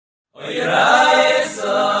Today's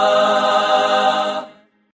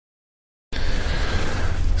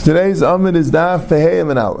Amid is Daf Peheyim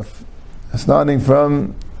and Aleph, starting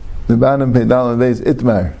from the bottom Peidal and Beis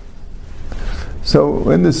Itmar. So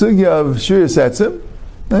in the sugya of Shir Setzim,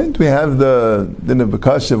 right, we have the din of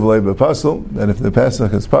B'kasha v'loi b'pasul, that if the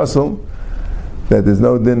Pesach is pasul, that there's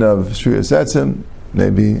no din of Shir Setzim,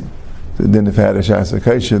 maybe the din of Had Hashas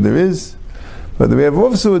HaKaisha there is, but we have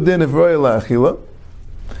also a din of Roya La'achila,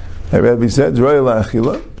 that Rebbe said, Roya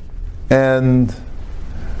La'achila, and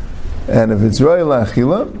if it's Roya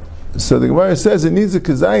La'achila, so the Gemara says it needs a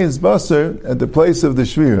Kazayas Basar at the place of the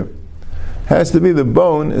Shvira. Has to be the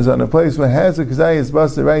bone is on a place where it has a Kazayas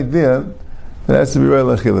Basar right there, that has to be Roya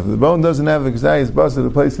La'achila. If the bone doesn't have a Kazayas Basar at the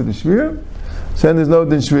place of the Shvira, so then there's no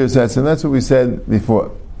din Shvira Setz, and that's what we said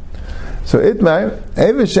before. So Itmar,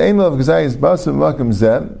 Eva She'en Lo Kazayas Basar Makam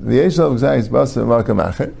Zeh, V'yesh Lo Kazayas Basar Makam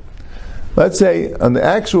Acher. Let's say on the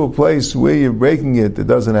actual place where you're breaking it, it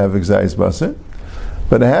doesn't have a Kazayas Basar,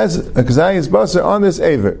 but it has a Kazayas Basar on this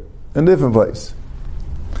Aver, in a different place.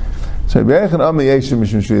 So as long as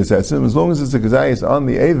it's a Kazayas on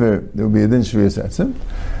the Aver, there will be a din Shviyas Etzim.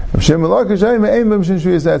 If Shem Malakish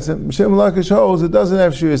holds it doesn't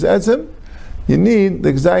have Shviyas Etzim, you need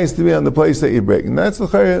the Kazayas to be on the place that you're breaking. That's the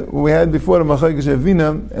Chayr we had before the Machlekes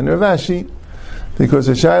Avina and Rav Ashi, because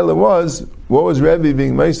the Shaila was, what was Rebbe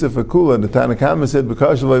being Meisa for Kula? The Tanna Kama said,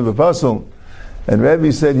 B'kasha v'loi b'pasul, and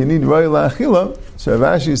Rebbe said, you need Roya La'achila. So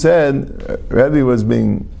Rav Ashi said, Rebbe was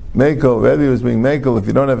being Mekel if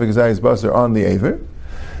you don't have a Kazayas Basar on the Aver.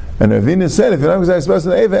 And Ravina said, if you don't have a Kazayas Basar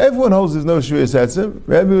on the Aver, everyone holds there's no Shviyas Etzim.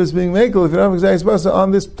 Rebbe was being Mekel if you don't have a Kazayas Basar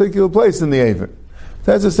on this particular place in the Aver.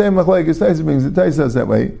 That's the same Machlekes, Taisa brings it, Taisa says that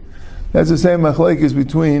way. That's the same Machlekes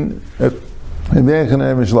between Rebbe Yechon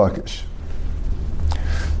and Rish Lakish.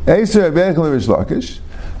 Eiser Rebbe Yechon and Rish Lakish,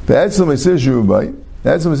 the Etzim Esir Shurubai,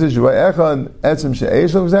 Etzim Esir Shurubai, Echad Etzim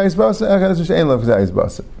She'esh Lo Kazayas Basar, Echad Etzim She'en Lo Kazayas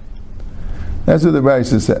Basar. That's what the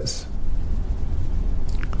Brayso says.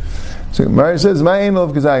 So Mari says, "My ain't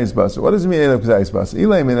of Kazayas Basar." What does it mean, ain't of Kazayas Basar?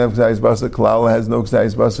 Ilay mean of Kazayas Basar. Klal has no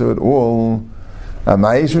Kazayas Basar at all.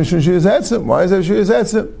 Why is there Shuyas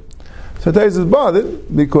Etzim? So Tais is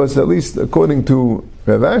bothered because, at least according to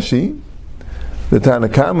Rav Ashi, the Tanna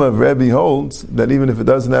Kama of Rebbe holds that even if it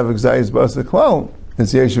doesn't have Kazayas Basar Klal,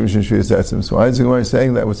 it's Yeshua Shuyas Etzim. So why is the Gemara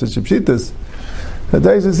saying that with such a pshitas? The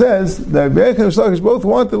Taisa says that Rebbe and Shlakish both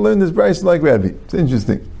want to learn this Brayso like Rebbe. It's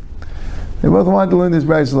interesting. They both want to learn this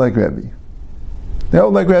Brayso like Rebbe. They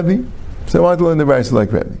hold like Rebbe, so they want to learn the Brayso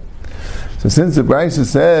like Rebbe. So since the Brayso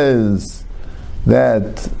says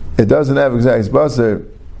that it doesn't have Kazayas Basar,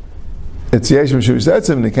 it's Yeshua Shuyas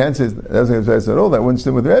Etzim, and they can't say it doesn't have Kazayas at all, that wouldn't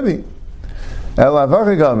stick with Rebbe. Echad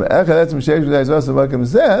Etzim Sheish Kazayas Basar Makam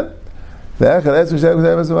Zeh, Echad Etzim Sheish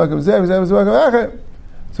Kazayas Basar Makam Zeh, Kazayas Basar Makam Acher.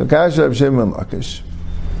 So Kasha of Shem and Lakish.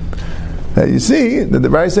 Now you see that the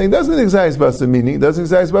Brayso is saying doesn't Kazayas Basar, meaning doesn't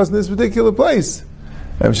Kazayas Basar in this particular place.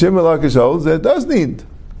 And Shem and Lakish holds that it does need.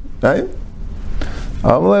 Right? This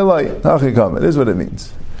is what it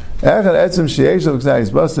means. If you have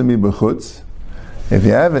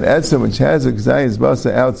an etzim which has a Kazayas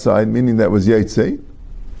Basar outside, meaning that was Yetzei,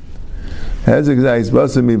 has a Kazayas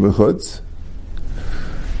Basar mi b'chutz,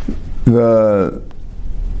 that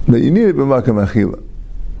you need it b'makam achila.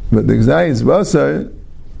 But the Kazayas Basar,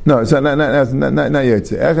 no, it's not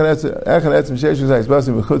Yetzei. Echad Etzim Sheish Kazayas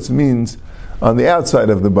Basar b'chutz means on the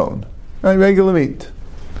outside of the bone, right? Regular meat.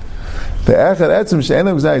 The Echad Etzim She'en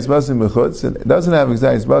Lo Kazayas Basar b'chutz, it doesn't have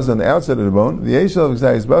Kazayas Basar on the outside of the bone. The Yesh Lo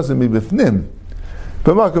Kazayas Basar mi b'fnim,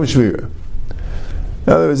 b'makam shvira.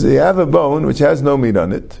 In other words, you have a bone which has no meat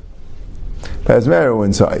on it, but has marrow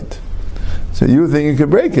inside. So you think you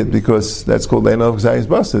could break it because that's called Ein Lo Kazayas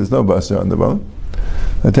Basar. There's no basar on the bone.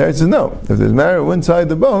 The Teretz says no. If there's marrow inside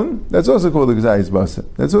the bone, that's also called the Kazayas Basar.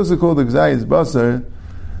 That's also called the Kazayas Basar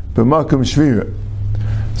b'makam shvira.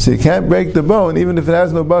 So you can't break the bone even if it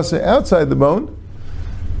has no basar outside the bone,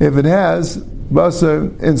 if it has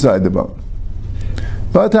basar inside the bone.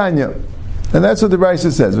 Vatanya. And that's what the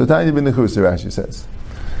Brayso says. Vatanya bin Nechus, Rashi says.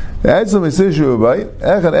 The Etzim Esishu Ubay,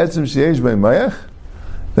 Echad Etzim Sheyesh B'ay Mayach,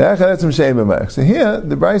 the Echad Etzim She'en B'ay Mayach. So here,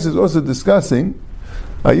 the Brayso is also discussing,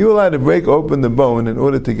 are you allowed to break open the bone in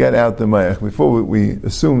order to get out the mayach? Before we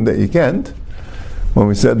assumed that you can't, when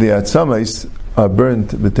we said the atzamis are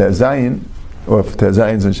burnt b'tezayin, or if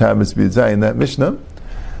tezayin's on Shabbos b'tezayin, that Mishnah,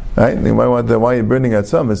 right? You might wonder why you're burning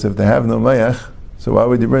atzamis if they have no mayach. So why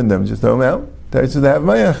would you burn them? Just throw them out. They have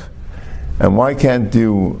mayach. And why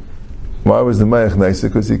was the mayach nicer?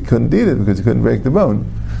 Because he couldn't eat it, because he couldn't break the bone.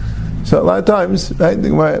 So a lot of times, right, the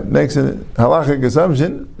Gemara makes a halachic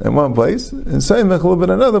assumption in one place, and Seimach a little bit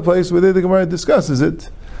in another place where the Gemara discusses it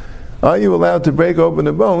are you allowed to break open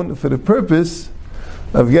a bone for the purpose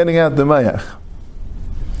of getting out the mayach?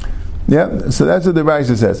 Yeah, so that's what the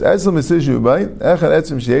Rashi says. It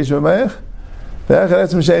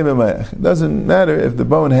doesn't matter if the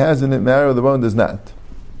bone has in it marrow or the bone does not.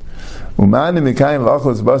 And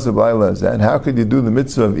how could you do the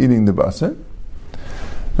mitzvah of eating the basar?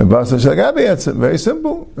 Very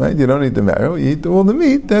simple, right? You don't eat the marrow, you eat all the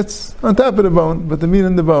meat that's on top of the bone, but the meat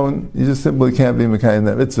in the bone, you just simply can't be mekayim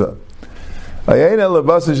that mitzvah.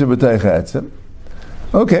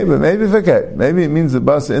 Okay, but maybe forget. Maybe it means the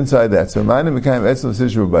basar inside that. So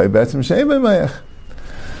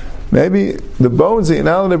maybe the bones that you're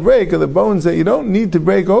not allowed to break are the bones that you don't need to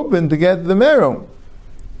break open to get the marrow.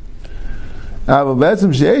 But if you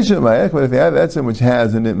have etzim which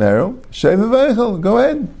has in it marrow, go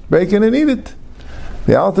ahead, break it and eat it.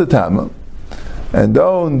 The alta tama. And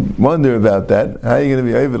don't wonder about that. How are you going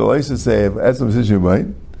to be able to say if etzim sishu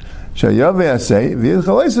bayit? Shayaveh asay, v'yid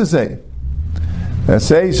chalaisa say.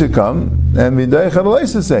 Asay should come and v'day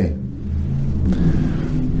chalaisa say.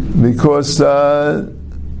 Because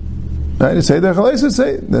right, say the chalaisa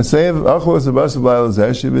say. The say of achlos abas b'layel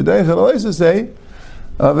zeh should v'day chalaisa say.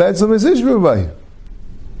 V'etzim is ishbu bay.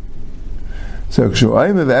 So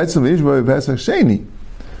kshuayim v'etzim ishbu bay Pesach Sheni.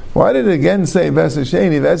 Why did it again say Pesach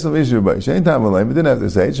Sheni v'etzim ishbu bay? Sheni tam alayim. It didn't have to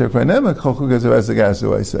say it. Shekranema chochukas of Pesach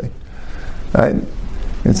asu I say. Right?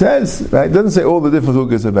 It says, right? It doesn't say all the different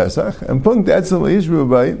chukas of Pesach. And punkt etzim ishbu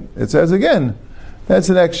bay. It says again. That's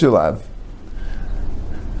an extra lav.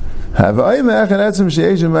 So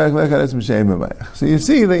you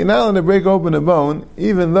see that you're not allowed to break open a bone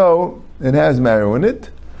even though it has marrow in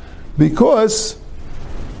it, because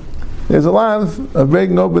there's a lot of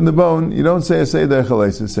breaking open the bone. You don't say a seder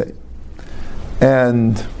chalaisa say,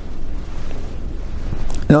 and you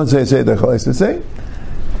don't say a seder chalaisa say,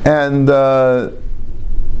 and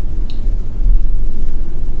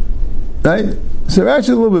right. So we're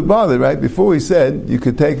actually a little bit bothered, right? Before we said you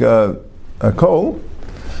could take a coal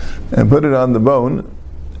and put it on the bone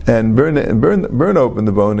and burn it and burn open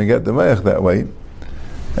the bone and get the mayach that way.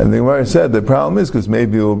 And the Gemara said the problem is because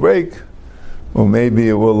maybe it will break, or maybe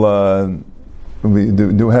it will do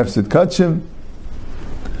hefsid kachim,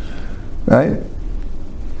 right?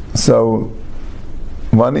 So,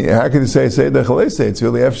 how can you say the chalaisa? It's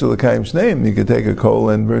really efshel l'kayim shneim. You could take a coal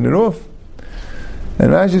and burn it off.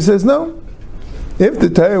 And Rashi says no. If the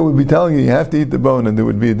Torah would be telling you have to eat the bone, and there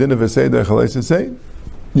would be a din of a seder chalaisa say,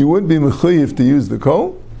 you would be mechuyev to use the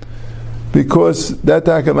coal, because that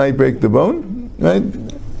taka might break the bone, right?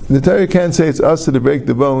 The Torah can't say it's us to break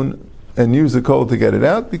the bone and use the coal to get it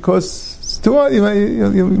out, because it's too hard. You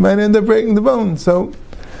might end up breaking the bone. So,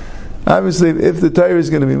 obviously, if the Torah is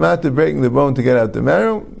going to be matter breaking the bone to get out the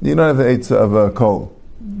marrow, you don't have the eitzah of a coal.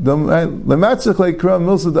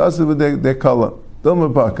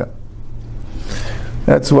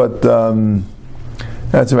 That's what.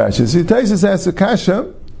 That's Rashi. So Taisus asks a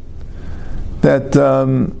kasha that.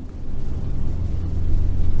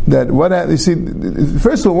 That what you see?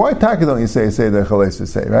 First of all, why taka don't you say the chalaisa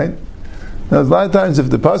say, right? Now, a lot of times, if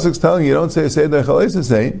the pasuk's telling you don't say the chalaisa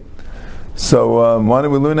say, so why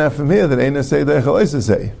don't we learn that from here that ain't a say the chalaisa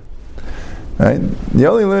say, right? You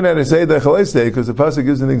only learn how to say the chalaisa say because the pasuk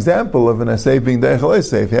gives an example of an asay being the chalaisa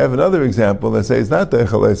say. If you have another example that says not the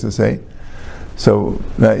chalaisa say, so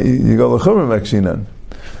you go l'chumra makshinan.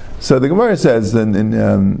 So the Gemara says in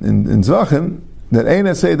Zvachim that ain't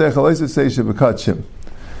a say the chalaisa say should be kachim.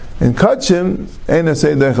 In kachim, ain't a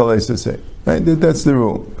say the chalaisa say. Right? That's the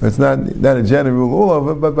rule. It's not a general rule all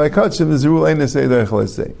over, but by kachim there's a rule ain't a say the chalaisa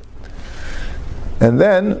say. And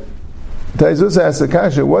then Taisus asks the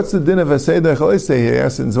kasha, what's the din of a say the chalaisa say? He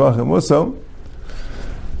asks in Zvachim also.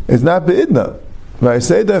 It's not beidna. By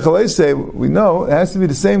say the chalaisa say, we know it has to be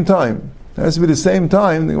the same time. It has to be the same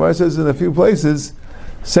time. The Gemara says in a few places,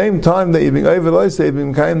 same time that you're being over the say, you're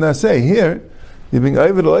being kaim nasei. Here, you're being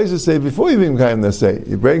over the say before you're being kaim nasei.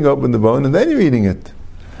 You're breaking open the bone and then you're eating it.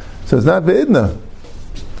 So it's not beidna.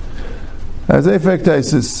 As a fact,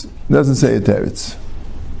 Taisus doesn't say a teretz.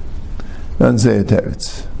 Doesn't say a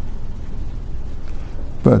teretz.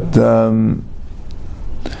 But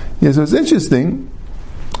yeah, so it's interesting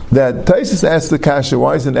that Taisus asked the kasha,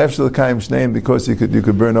 why is an efshel kaim shneim? Because you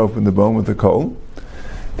could burn open the bone with the coal.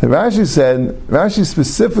 The Rashi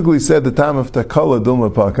specifically said the time of takala dulma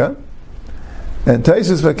paka, and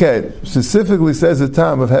Taisus Vaket specifically says the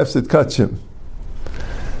time of hefsid kachim.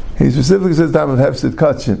 He specifically says the time of hefsid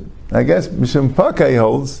kachim. I guess Mishum Paka he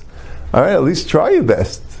holds, all right, at least try your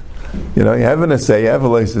best. You know, you have an assay, you have a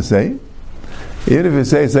place to say. Even if you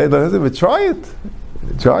say, but try it.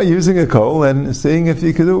 Try using a coal and seeing if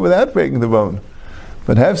you can do it without breaking the bone.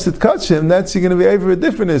 But hefset kachim, that's you're going to be over a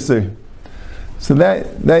different isser. So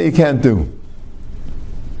that you can't do.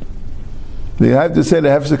 You have to say the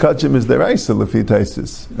hefset kachim is the raisa lefi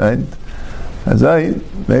taisis, right?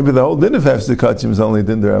 Maybe the whole din of hefset kachim is only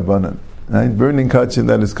din derabanan, right? Burning kachim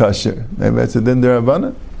that is kasher, maybe that's a din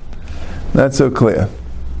derabanan. Not so clear.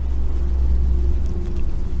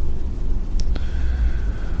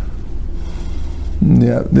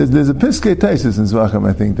 Yeah, there's a Piskei Taisus in Zvachim,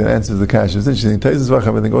 I think, that answers the kasha. It's interesting. Taisus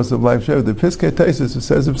Zvachim, I think, also B'Laiv Shev. The Piskei Taisus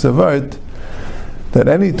says of Savart that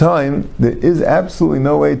any time there is absolutely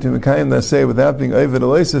no way to Mekayim Naseh without being Ovid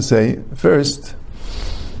Aloisa say, first,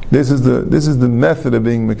 this is the method of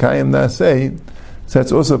being Mekayim Naseh, so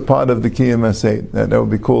that's also part of the Kiyam Naseh. That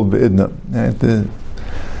would be called Be'idna. I have to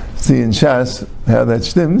see in Shas how that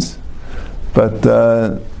stems, but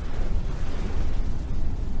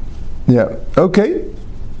yeah, okay.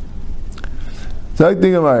 So I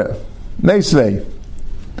think Gemara. Neisvei.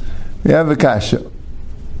 We have a kasha.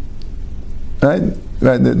 Right?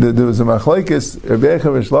 There was a machlokes, Rabbi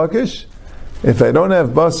Yechav Rish Lakish. If I don't have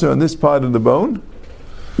basar on this part of the bone,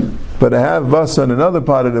 but I have basar on another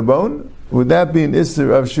part of the bone, would that be an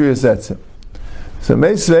isser of shuyas etzem? So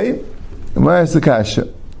Meisvei, Gemara has the kasha.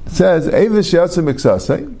 It says, Eiver she'atzim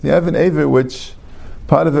miksasei. You have an Eiver which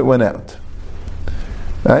part of it went out.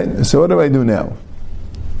 Right? So what do I do now?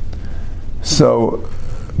 So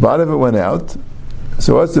part of it went out.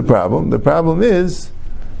 So what's the problem? The problem is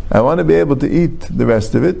I want to be able to eat the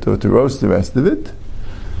rest of it, or to roast the rest of it,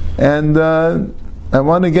 and I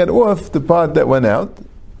want to get off the part that went out,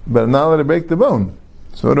 but I'm not allowed to break the bone.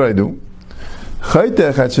 So what do I do? I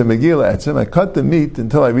cut the meat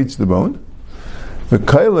until I reach the bone,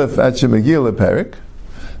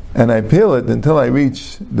 and I peel it until I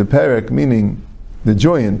reach the perek, meaning the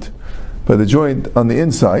joint, but the joint on the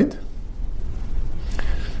inside,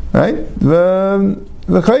 right?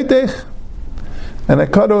 And I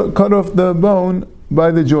cut off the bone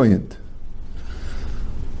by the joint.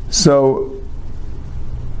 So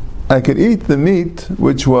I could eat the meat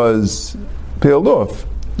which was peeled off,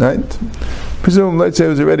 right? Presume, let's say it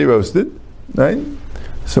was already roasted, right?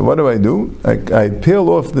 So what do? I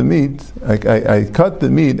peel off the meat, I cut the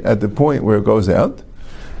meat at the point where it goes out,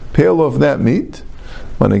 peel off that meat.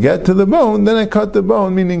 When I get to the bone, then I cut the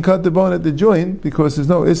bone, meaning cut the bone at the joint, because there's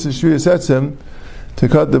no Issa Shuyas Etzem to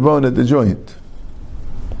cut the bone at the joint.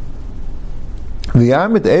 If you're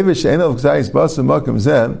going to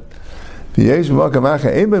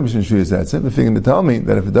tell me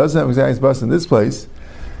that if it doesn't have Gzayis Bas in this place,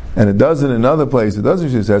 and it does in another place, it doesn't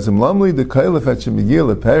Shuyas Etzem, Lamli the Kailef et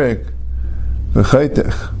Shemigil Perek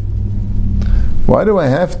v'chaytech. Why do I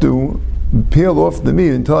have to peel off the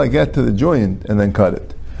meat until I get to the joint and then cut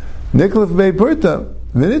it? Niklef bei purta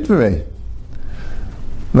v'nitvere.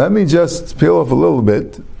 Let me just peel off a little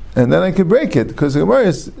bit and then I can break it, because the Gemara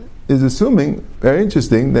is assuming, very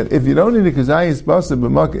interesting, that if you don't need a kazayis basa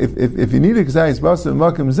b'makom, if you need a kazayis basa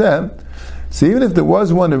b'makom zeh, so even if there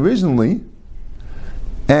was one originally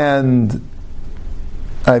and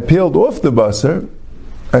I peeled off the basar,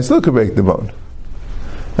 I still could break the bone.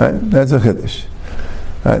 Right? That's a chiddush.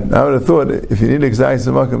 Right. I would have thought if you need a kazayis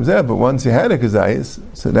b'makom zeh, but once you had a kazayis,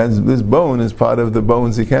 so this bone is part of the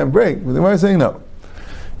bones you can't break. But the Gemara is saying no.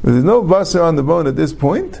 If there's no basar on the bone at this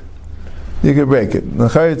point, you can break it.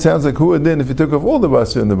 It sounds like who then if you took off all the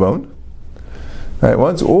basar in the bone. Right.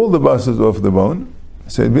 Once all the basar is off the bone,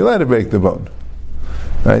 so you'd be allowed to break the bone.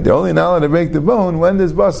 Right. You're only not allowed to break the bone when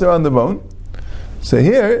there's basar on the bone. So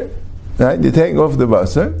here, right, you're taking off the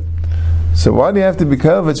basar. So why do you have to be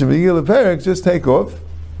covered? Just take off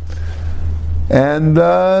and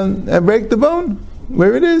break the bone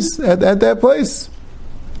where it is at that place.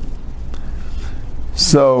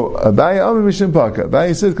 So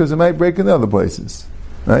Abaye says because it might break in other places.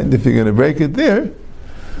 Right? If you're going to break it there,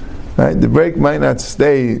 right, the break might not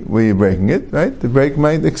stay where you're breaking it. Right? The break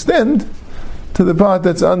might extend to the part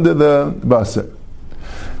that's under the basar.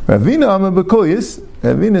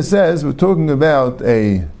 Ravina says we're talking about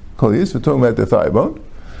a kolyus, we're talking about the thigh bone,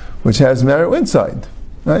 which has marrow inside.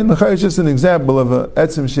 Right? L'chai is just an example of a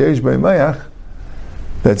etzem sheish bei mayach,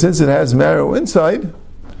 that since it has marrow inside,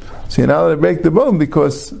 so you're not allowed to break the bone,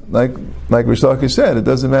 because, like Rish Lakish said, it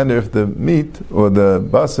doesn't matter if the meat or the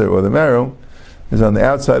basar or the marrow is on the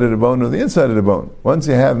outside of the bone or the inside of the bone. Once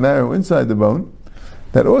you have marrow inside the bone,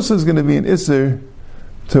 that also is going to be an isser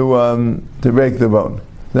to break the bone.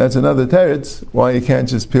 That's another teretz why you can't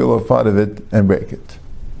just peel off part of it and break it.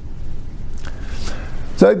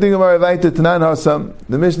 So I think about Tanan Hasam,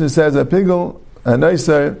 the Mishnah says a pigel a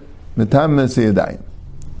noiser mitam mesiyadayim.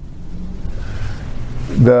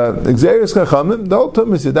 The Xeris Chachamim, the whole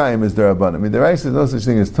Tumas Yadayim is the Rabbanan. I mean, the Rice is no such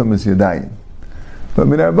thing as Tumas Yadayim. But in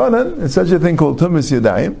Rabbanan, it's such a thing called Tumas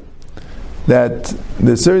Yadayim, that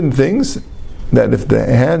there's certain things that if the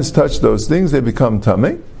hands touch those things, they become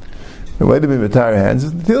tummy. The way to be Matar hands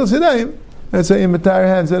is Tilas Yadayim. Let's say you Matar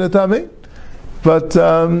hands that are tummy, but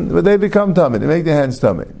they become tummy. They make the hands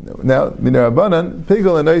tummy. Now, in Rabbanan,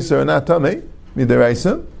 Pigel and Eiser are not tummy.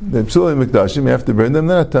 Midaraisa, they're Psulim Mikdashim, you have to burn them,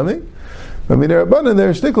 they're not tummy. But Midarabanan,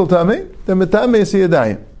 they're Shtikl tummy, they're Metame is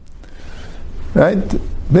Yadayim. Right?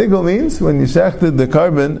 Pigel means when you shechted the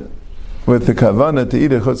carbon with the kavana to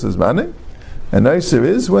eat a chutzas mane, and Eiser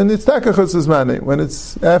is when it's taka chutzas mane, when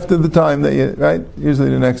it's after the time that you, right? Usually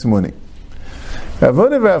the next morning.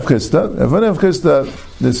 Avon of Rav Chisda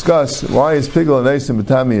discuss why is Pigel and Eiser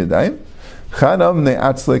Metame Yadayim. Chanam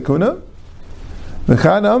ne'atzle kuna, one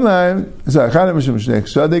said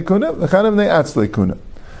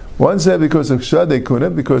because of Kshadei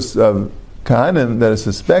Kuna, because of Kahanim that are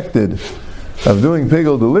suspected of doing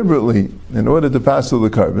Pigel deliberately in order to pass through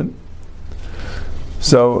the carbon.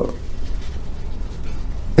 So,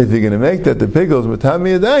 if you're going to make that the Pigels with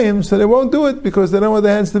Tami Yadayim, so they won't do it because they don't want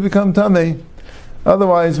their hands to become Tami.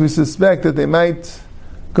 Otherwise, we suspect that they might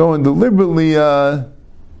go and deliberately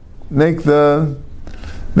make the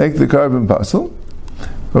carbon puzzle.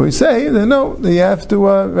 But we say that no, that you have to.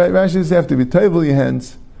 Rashi says you have to be table your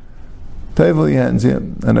hands. Table your hands. Yeah, I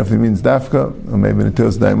don't know if it means dafka or maybe the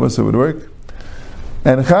Tilas Daimusa would work.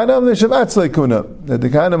 And chanam neshavatz kuna, that the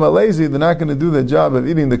chanam are lazy, they're not going to do the job of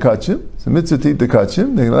eating the kachim. So mitzvah to eat the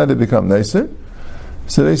kachim, they let it become nicer.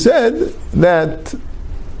 So they said that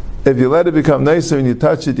if you let it become nicer and you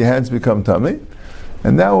touch it, your hands become tummy,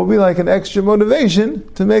 and that will be like an extra motivation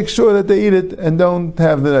to make sure that they eat it and don't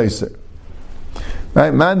have the nicer.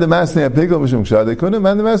 Right? Man the masnei apigel mishum kshadei kuna,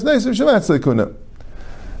 man the masnei shamatz kuna.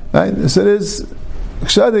 Right? So there's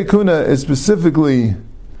kshadei kuna is specifically,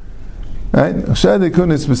 right? Kshadei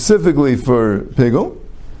kuna is specifically for pigel,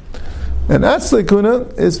 and atzle kuna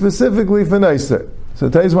is specifically for nicer. So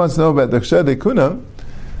Tais wants to know about the kshadei kuna.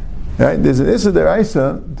 Right? There's an issa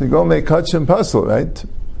deraisa to go make kachim puzzle, right?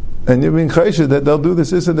 And you're being chayshed that they'll do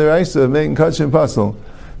this issa deraisa of making kachim puzzle.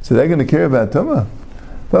 So they're going to care about tumah.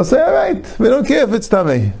 They'll say, all right, we don't care if it's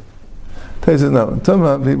tummy. They says, no,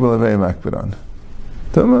 tumah people are very makbid on.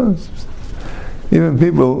 Tumah, even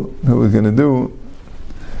people who are going to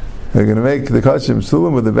make the kachim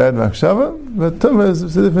sulam with a bad makshava, but tumah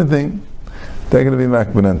is a different thing. They're going to be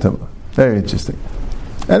makbid on tumah. Very interesting.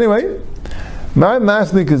 Anyway, my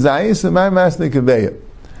masnik kazayis and my masnik kaveya.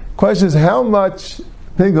 Question is, how much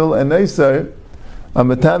pigel and neisar are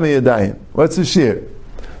matami yadayim? What's the shear?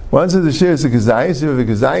 One says the shear is a kazayis, you have a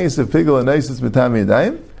kazayis of pigel and neisar matami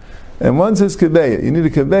yadayim, and one says kaveya. You need a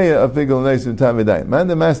kaveya of pigel and neisar matami yadayim. Man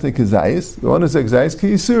the masnik kazayis, the one who says kazayis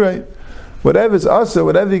ki yisurei. Whatever is also,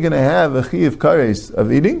 whatever you're going to have a chi of kares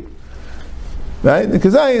of eating, right? The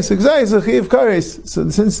kazayis is a chi of kares. So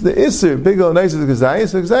since the isur pigel and neisar is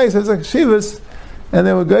kazayis, the kazayis has like shivas, and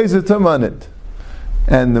there were guys who tum on it.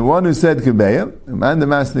 And the one who said kaveya, man the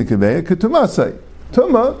masnik kaveya, ketumasai.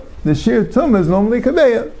 Tumah, the sheer tumah is normally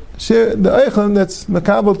kaveya. Sheer the eichel that's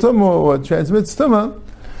makabel tumah or transmits tumah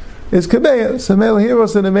is kaveya. So male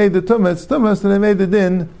heroes that they made the tumah, it's tumah, so they made the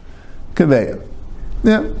din kaveya.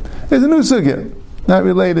 Yeah, it's a new sugya, not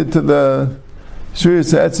related to the shir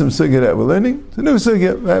etzim sugya that we're learning. It's a new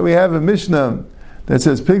sugya. Right? We have a mishnah that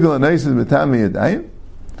says pigel and neisar matami yadayim.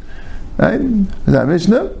 Right? Is that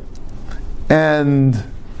mishnah? And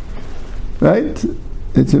right,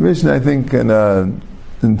 it's a mishnah I think in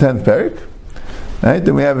 10th parak. Right,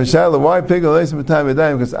 then we have a shala. Why pigel neisar matami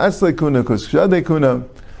yadayim? Because atzle kuna, because kshadei kuna.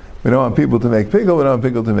 We don't want people to make pigel. We don't want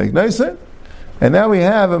people to make neisar. And now we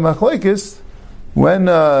have a machlokes when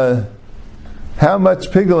how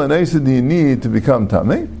much pigel and neisar do you need to become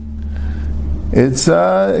tamei? It's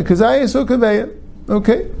kazayis or kaveya.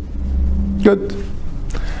 Okay, good.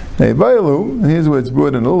 Yibayalu, and here's where it's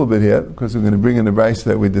brought in a little bit here, because we're going to bring in the brayso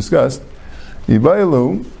that we discussed.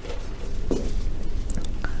 Yibayalu,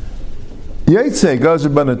 Yaitzei gazer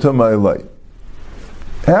banatuma elai.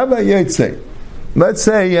 How about Yaitzei? Let's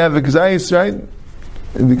say you have a kazayis, right?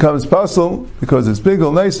 It becomes puzzle because it's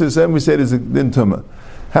pigel neisar, so then we say it's a din tumah.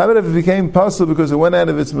 How about if it became puzzle because it went out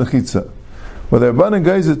of its mechitza? Whether Rabbanan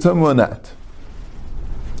gazer tumah or not.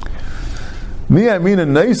 I mean a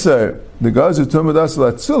neisar, the gazer tumah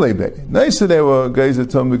dasal atzulei bei. Neisar they were gazer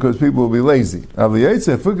tumah because people will be lazy. Av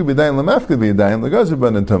Yaitzei fukah b'dayim lamafka b'dayim l'gazer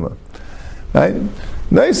banan tumah. Right?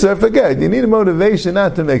 Neisar, forget. You need a motivation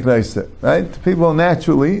not to make neisar. Right? People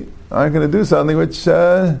naturally aren't going to do something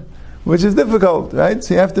which is difficult. Right?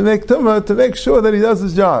 So you have to make tumah to make sure that he does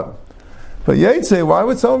his job. But Yaitse, why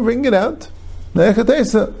would someone bring it out?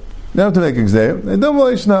 Nechatesa. They have to make Gzeir. They don't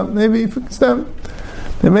Malishna. Maybe if it's them.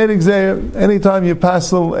 They made Gzeir. Anytime you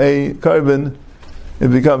passel a carbon, it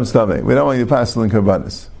becomes Tameh. We don't want you passel in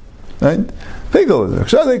Karbanis. Right? Pigel.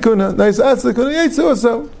 Chshadei Kuna. Nice Atzah Kuna. Yaitse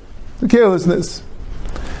also. The carelessness.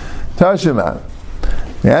 Tashima.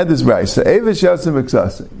 You had this rice. So Avish Yatzim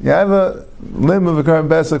Miksasa. You have a limb of a carbon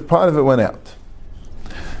Pesach, part of it went out.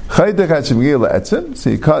 Chaytech Hachemigil Etzim. So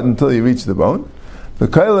you cut until you reach the bone. The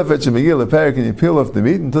kailef etchemigil perik, and you peel off the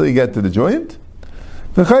meat until you get to the joint.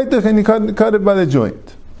 The chaytech, and you cut it by the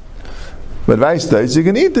joint. But vaishtais, you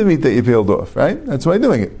can eat the meat that you peeled off, right? That's why you're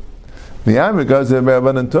doing it. The amr goes there by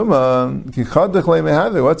Rabbanan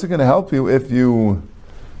Tuma. What's it going to help you if you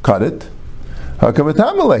cut it?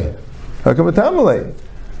 Hakamatamale.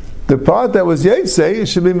 The part that was yaitse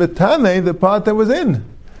should be metame, the part that was in.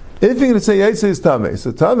 If you're going to say yaitse is tame,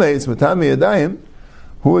 so tame is metame yadayim.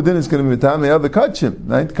 Who then is going to be Matame? Other Kachim,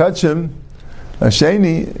 right? Kachim,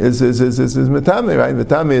 Asheni is Matame, right?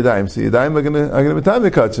 Matame Yadayim. So Yadayim are going to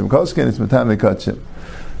Matame Kachim. Kolshken is Matame Kachim.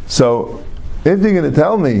 So if you're going to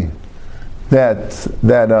tell me that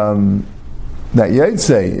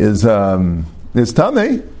Yaitse is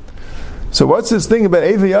Tame, so what's this thing about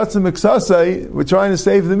Eva Yatzim Miksasai? We're trying to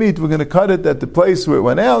save the meat. We're going to cut it at the place where it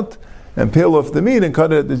went out and peel off the meat and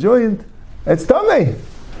cut it at the joint. It's Tame.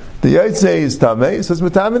 The Yaitse is Tameh, so it's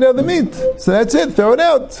Matameh the meat. So that's it, throw it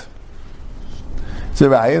out. So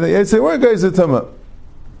Raya, the Yaitse, where goes the Tumah?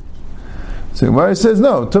 So Gemara says,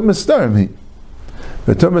 no, Tumah Starim he.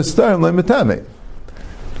 But Tumah Starim like Matameh.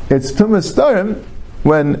 It's Tumah Starim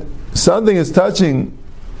when something is touching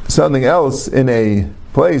something else in a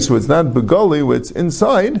place where it's not Begoli, where it's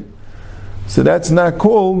inside, so that's not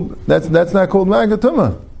called Maga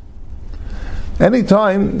Tumah.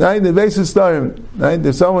 Anytime, right, the basis starim, right,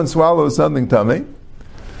 if someone swallows something tummy,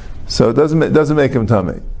 so it doesn't make him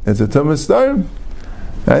tummy. It's a tummy starim,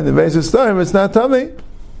 right? The basis starim, it's not tummy,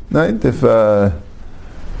 right? If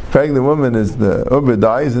pregnant woman is the uber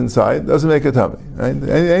dies inside, doesn't make a tummy, right?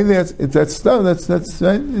 Anything that's stuff, that's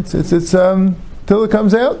right. It's till it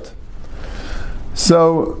comes out.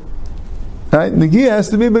 So, right, the gi has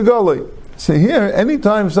to be begoli. So here,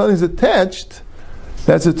 anytime something's attached,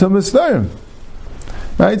 that's a tummy starim.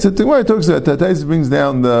 Right, so the Gemara talks about that. Brings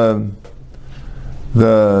down the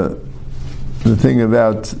thing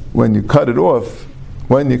about when you cut it off.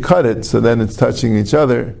 When you cut it, so then it's touching each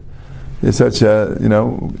other. It's such a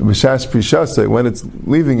mishash prishasa. When it's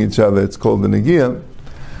leaving each other, it's called the negiah.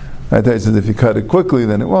 Right, says if you cut it quickly,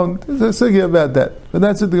 then it won't. There's a sugya about that, but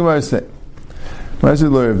that's what the Gemara is saying.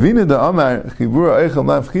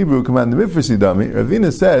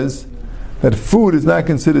 Ravina says that food is not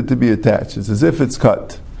considered to be attached. It's as if it's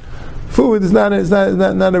cut. Food is not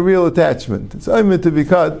a real attachment. It's only meant to be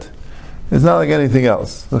cut. It's not like anything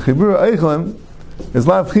else. The chibur eichlim is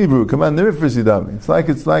lav chibur. Command the rifrisidami. It's like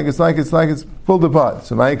it's pulled apart.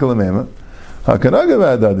 So ma'ikol amema.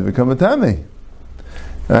 Hakanaga v'adad. They become matame.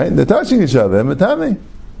 Right? They're touching each other. They're matame.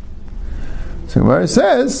 So Gemara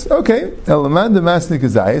says, okay, elaman de masnik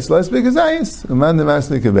azayis. Let's speak azayis. Elaman de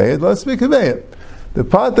masnik avayit. Let's speak avayit. The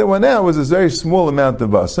part that went out was a very small amount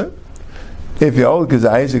of basar. If you hold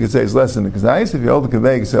kazayis, you could say it's less than a kazayis. If you hold a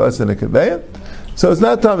kaveh, you could say less than a kaveh. So it's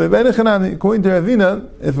not tamei. According to Ravina,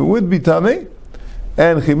 if it would be tamei,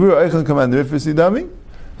 and chibur eichel command rifrisi dami,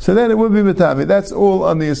 so then it would be matami. That's all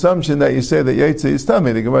on the assumption that you say that yaitse is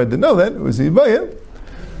tamei. The Gemara didn't know that; it was ibayim.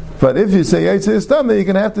 But if you say yaitse is tamei, you're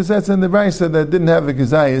going to have to set in the brayso that didn't have a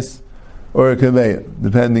kazayis or a kaveh,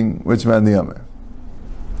 depending which man the amar.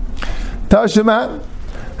 Tashema,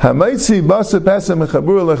 hamaitzi basa pesach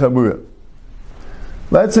mechabura lechabura.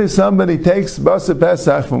 Let's say somebody takes basa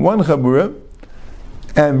pesach from one chabura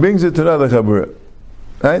and brings it to another chabura.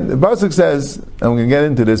 Right? The pasuk says, and we're going to get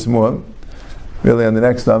into this more, really on the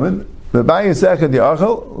next summit. The bayis echad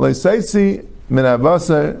yachal leisaitzi min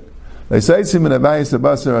abasar leisaitzi min abayis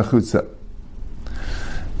abasar achutza.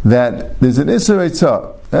 That there's an isur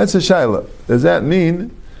eitzah. That's a shayla. Does that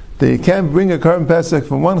mean that you can't bring a korban pesach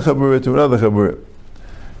from one chabura to another chabura?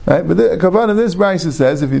 Right? But the kavan of this brisa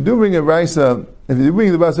says, if you do bring a brisa, if you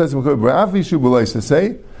bring the basa from chabura, afi shu b'loisa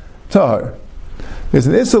say tahar. There's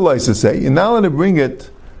an isur loisa say you're not allowed to bring it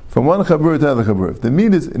from one chabura to another chabura. If the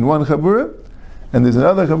meat is in one chabura and there's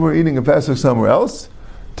another chabura eating a pesach somewhere else,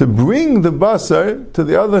 to bring the basar to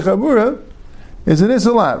the other chabura is an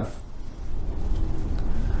isur lav.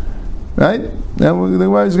 Right? Now the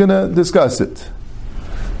Gemara is going to discuss it.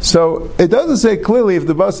 So it doesn't say clearly if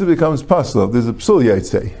the basar becomes pasal. There's a psul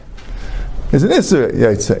yaitse. There's an isur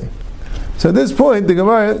yaitse. So at this point, the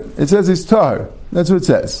Gemara, it says it's tar. That's what it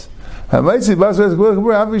says. Hamaitzi basar is gvul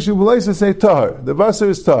chabura. Avishu b'leisa say tahar. The basar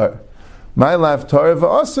is tahar. My life tahar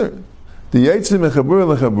v'aser. The yaitzi mechabura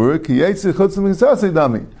lechabura ki yaitzi chutz l'mitzasei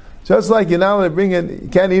dami. Just like you're not allowed to bring it, you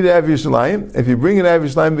can't eat it Av Yerushalayim. If you bring it Av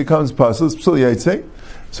Yerushalayim, it becomes pasul. It's psul yaitzi.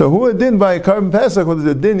 So who a din by a carbon pesach? When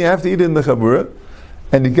there's a din, you have to eat it in the chabura,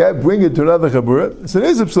 and you can't bring it to another chabura. So it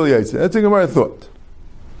is a psul yaitzi. That's a Gemara thought.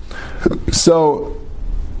 So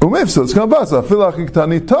umifsul it's called basal. Filach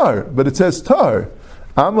iktani tar, but it says tar.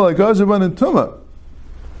 Amal agazaban and tuma.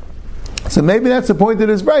 So maybe that's the point of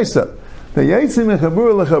this brisa. The yaitzi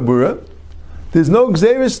mechabura lechabura. There's no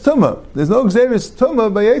gzeris tuma. There's no gzeris tuma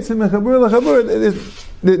by yaitzi mechabura lechabura.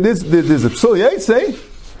 There's a psul yaitzi,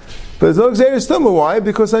 but there's no gzeris tuma. Why?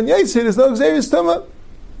 Because on yaitzi there's no gzeris tuma.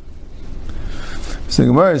 So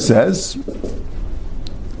Gemara says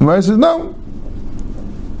no.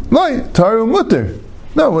 No, tar mutter.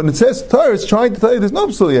 No, when it says tar, it's trying to tell you there's no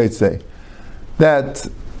psul yaitzi. That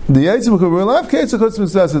the yaitzi mechabura lav keitz chutz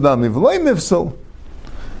mitzvah sadami v'loi mifsul.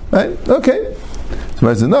 Right? Okay. So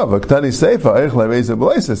I said, no, v'ktani seifa eich le'reisa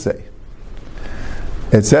b'leisa say.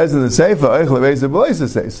 It says in the seifa eich le'reisa b'leisa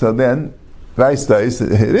say. So then,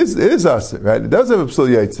 it is aser, right? It does have a psul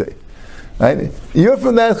yaitzi. Right? You're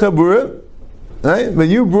from that chabura, right? But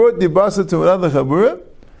you brought the basa to another chabura.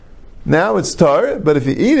 Now it's tar, but if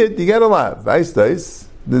you eat it, you get a lav. This it's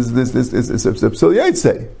a psul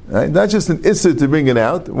yaitzi, right? Not just an isser to bring it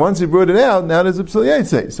out. Once you brought it out, now there's a psul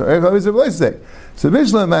yaitzi. So eich le'reisa b'leisa say. So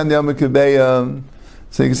Bishlam man yam.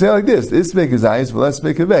 So you can say like this: this make kazayis, but let's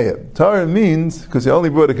make kaveya. Tar means because you only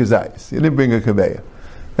brought a kazayis, you didn't bring a kaveya.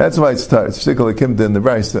 That's why it's tar. It's shtikol kimta in the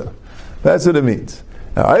brisa. That's what it means.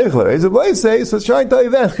 Now Eichler is a blaze say, so it's trying to tell you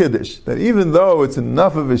that chiddush, that even though it's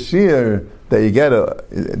enough of a shear that you get a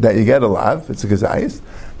lav, it's a kazayis,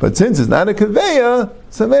 but since it's not a kaveya,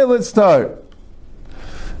 so maybe it's tar.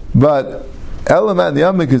 But elamat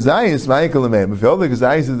yam kazayis ma'ikol ameim. If all the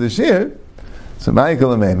kazayis is the shear, so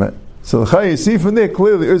ma'ikol ameim. So the you see from there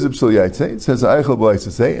clearly there's a psul yaitzi. It says eichel b'leisa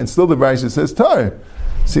say, and still the brayso says tar.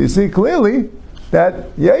 So you see clearly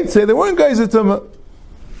that yaitzi there weren't guys at tuma.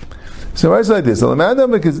 So it's like this.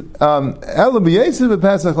 Elamadam because ela b'yaitzi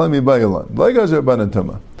v'pasach lemi bayalan. B'leigaz are abanan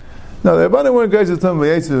tuma. No, the abanan weren't guys at tuma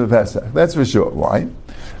b'yaitzi v'pasach. That's for sure. Why?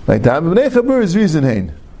 Like time b'nei chabura is reason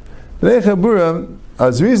hein. B'nei chabura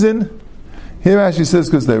as reason. Here Rashi says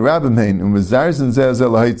because they rabbim hein and was zarzin zeh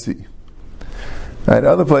lahaitzi. Right,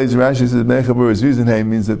 other places Rashi says Mechabura's reason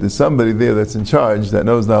means that there's somebody there that's in charge that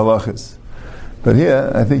knows the halachas. But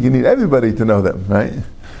here, I think you need everybody to know them, right?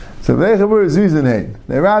 So Mechabura's reason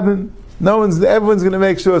they rabbin. Everyone's going to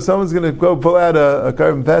make sure someone's going to go pull out a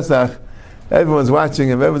carbon pesach. Everyone's watching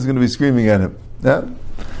him. Everyone's going to be screaming at him. Yeah.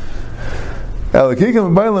 Kachim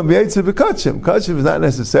is not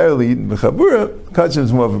necessarily eaten b'chabura. Kachim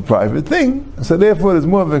is more of a private thing. So therefore, there's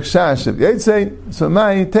more of a kshash of yaitse. So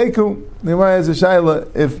my teku. The Gemara has a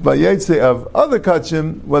shaila if by yaitse of other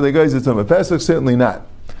kachim, whether goes to a pesach, certainly not.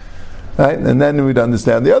 Right, and then we'd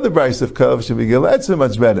understand the other brayso of kav should be giletzah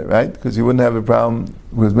much better, right? Because you wouldn't have a problem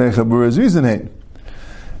with mechabura's reason.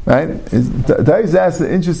 Right? Tais asked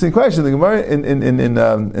an interesting question. The Gemara in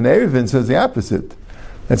Eruvin says the opposite.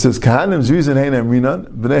 It says kahanim's reason hein amrinan,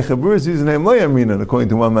 b'nei chabura's reason hein lo amrinan, according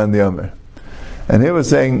to one man the Omer. And here we're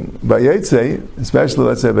saying by yaitse, especially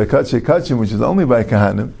let's say by kachim, which is only by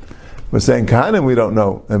kahanim. We're saying Kahanim we don't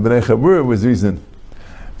know, and Bnei Chabura was reason.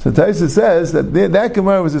 So Taisa says that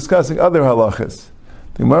Gemara was discussing other halachas.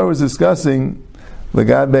 The Gemara was discussing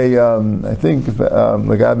Lagabe, I think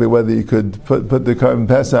Lagabe whether you could put the carbon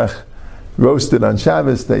pesach roasted on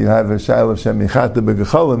Shabbos, that you have a shayla of shemichata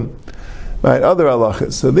begecholim, right? Other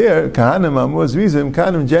halachas. So there, Kahanim Amur's reason.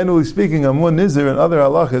 Kahanim, generally speaking, Amur Nizir and other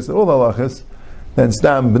halachas, all halachas, than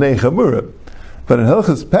Stam Bnei Chabura. But in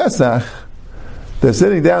Hilchas Pesach, they're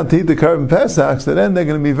sitting down to eat the carbon pesach, so then they're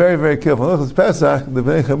going to be very, very careful. In Pesach, the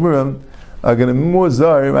Bnei Chaburim are going to be more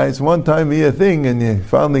zar, right? It's one time a year thing, and you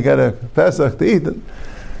finally get a pesach to eat it.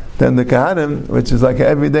 Then the Kahanim, which is like an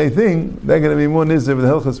everyday thing, they're going to be more nizir with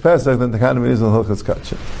the Hilchas Pesach than the Kahanim is in Hilchas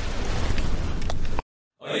Kachim.